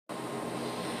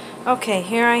Okay,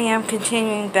 here I am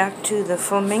continuing back to the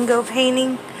flamingo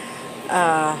painting.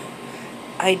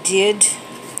 I did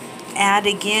add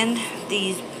again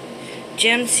these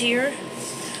gems here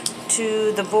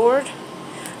to the board.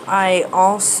 I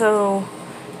also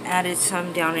added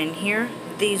some down in here.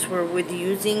 These were with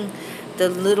using the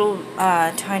little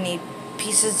tiny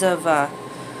pieces of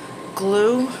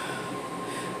glue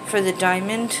for the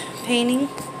diamond painting.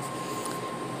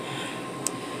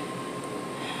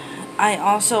 I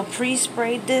also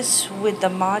pre-sprayed this with the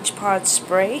Mod Podge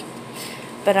spray,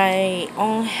 but I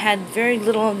only had very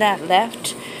little of that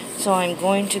left, so I'm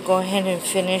going to go ahead and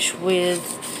finish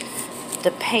with the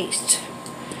paste.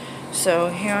 So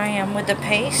here I am with the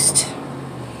paste,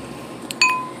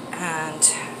 and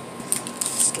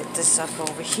let's get this up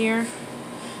over here.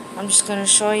 I'm just going to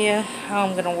show you how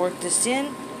I'm going to work this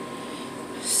in.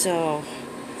 So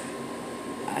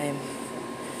I'm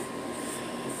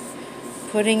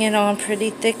putting it on pretty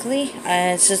thickly.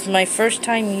 This is my first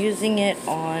time using it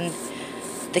on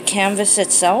the canvas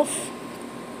itself,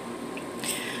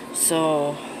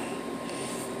 so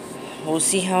we'll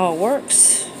see how it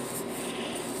works.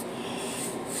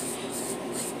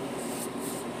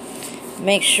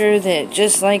 Make sure that,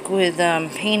 just like with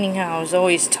painting, how I was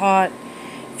always taught,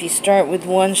 if you start with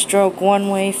one stroke one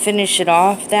way, finish it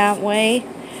off that way,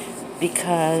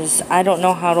 because I don't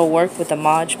know how to work with the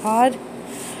Mod Podge.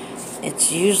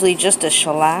 It's usually just a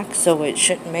shellac, so it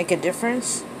shouldn't make a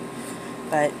difference.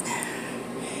 But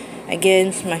again,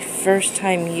 it's my first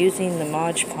time using the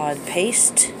Mod Podge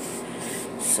paste,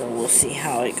 so we'll see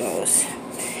how it goes.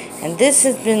 And this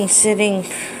has been sitting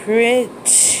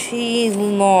pretty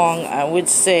long, I would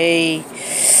say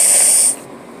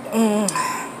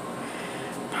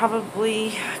probably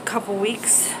a couple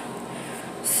weeks.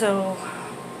 So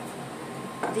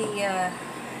the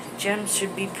gems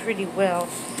should be pretty well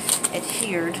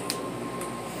adhered.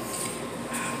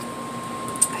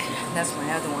 That's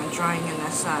my other one, drying in the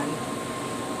sun.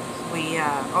 We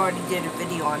already did a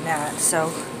video on that.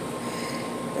 So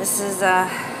this is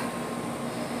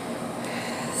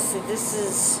this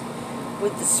is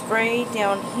with the spray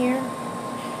down here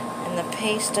and the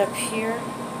paste up here.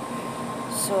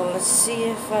 So let's see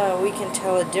if we can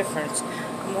tell a difference.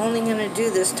 I'm only going to do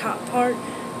this top part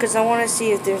because I want to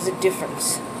see if there's a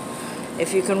difference.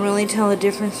 If you can really tell a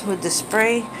difference with the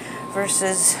spray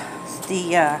versus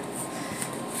the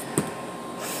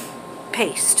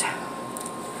paste.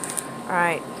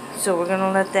 Alright, so we're going to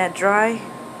let that dry,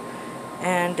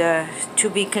 and to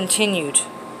be continued.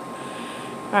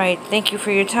 Alright, thank you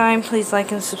for your time. Please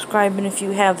like and subscribe, and if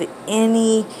you have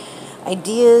any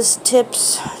ideas,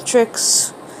 tips,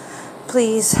 tricks,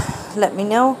 please let me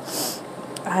know.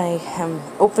 I am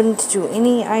open to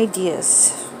any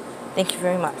ideas. Thank you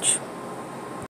very much.